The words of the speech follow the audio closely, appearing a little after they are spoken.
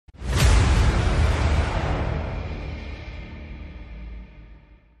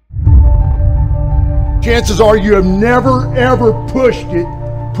Chances are you have never ever pushed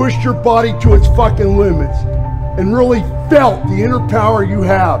your body to its fucking limits and really felt the inner power you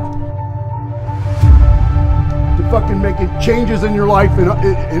have to fucking make changes in your life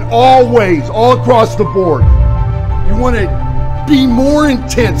in all ways, all across the board. You want to be more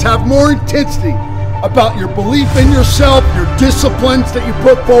intense, have more intensity about your belief in yourself, your disciplines that you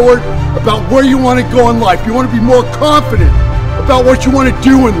put forward, about where you want to go in life. You want to be more confident about what you want to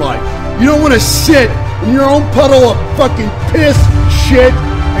do in life. You don't want to sit in your own puddle of fucking piss, shit,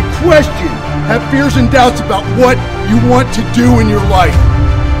 and question, have fears and doubts about what you want to do in your life.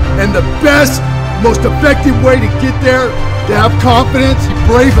 And the best, most effective way to get there, to have confidence, be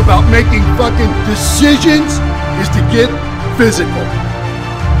brave about making fucking decisions, is to get physical.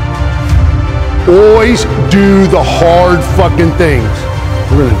 Always do the hard fucking things.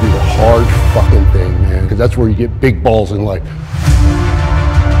 We're gonna do the hard fucking thing, man, because that's where you get big balls in life.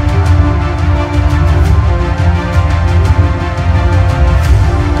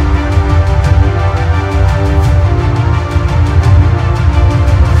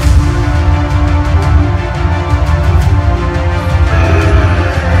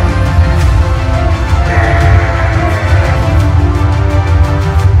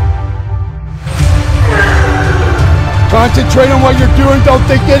 Concentrate on what you're doing. Don't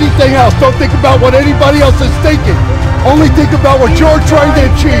think anything else. Don't think about what anybody else is thinking. Only think about what you're trying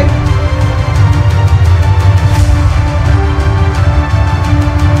to achieve.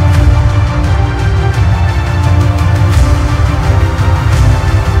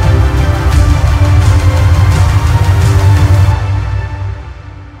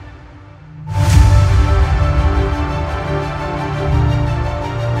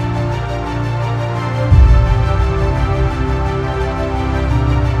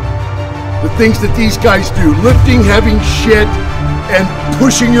 Things that these guys do, lifting heavy shit and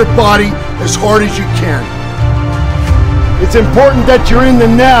pushing your body as hard as you can. It's important that you're in the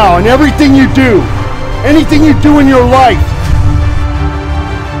now and everything you do, anything you do in your life.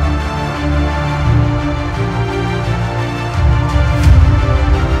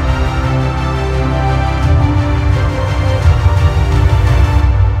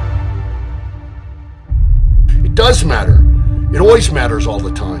 It does matter. It always matters all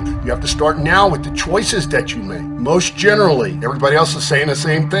the time. You have to start now with the choices that you make. Most generally, everybody else is saying the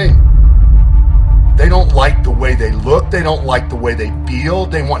same thing. They don't like the way they look. They don't like the way they feel.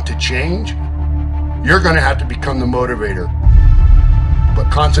 They want to change. You're going to have to become the motivator.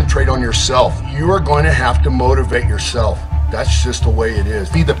 But concentrate on yourself. You are going to have to motivate yourself. That's just the way it is.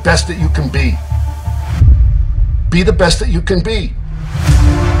 Be the best that you can be. Be the best that you can be.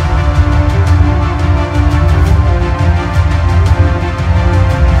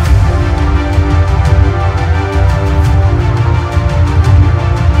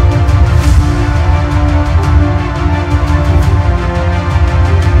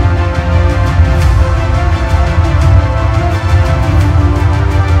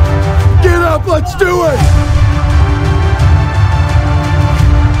 Let's do it!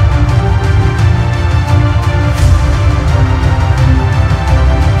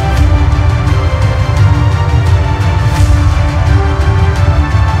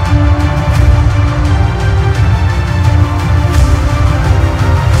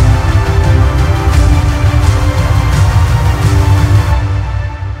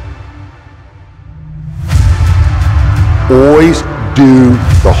 Always do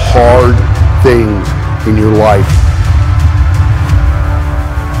the hard things in your life.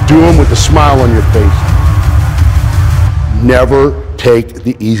 Do them with a smile on your face. Never take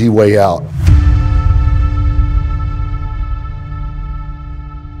the easy way out.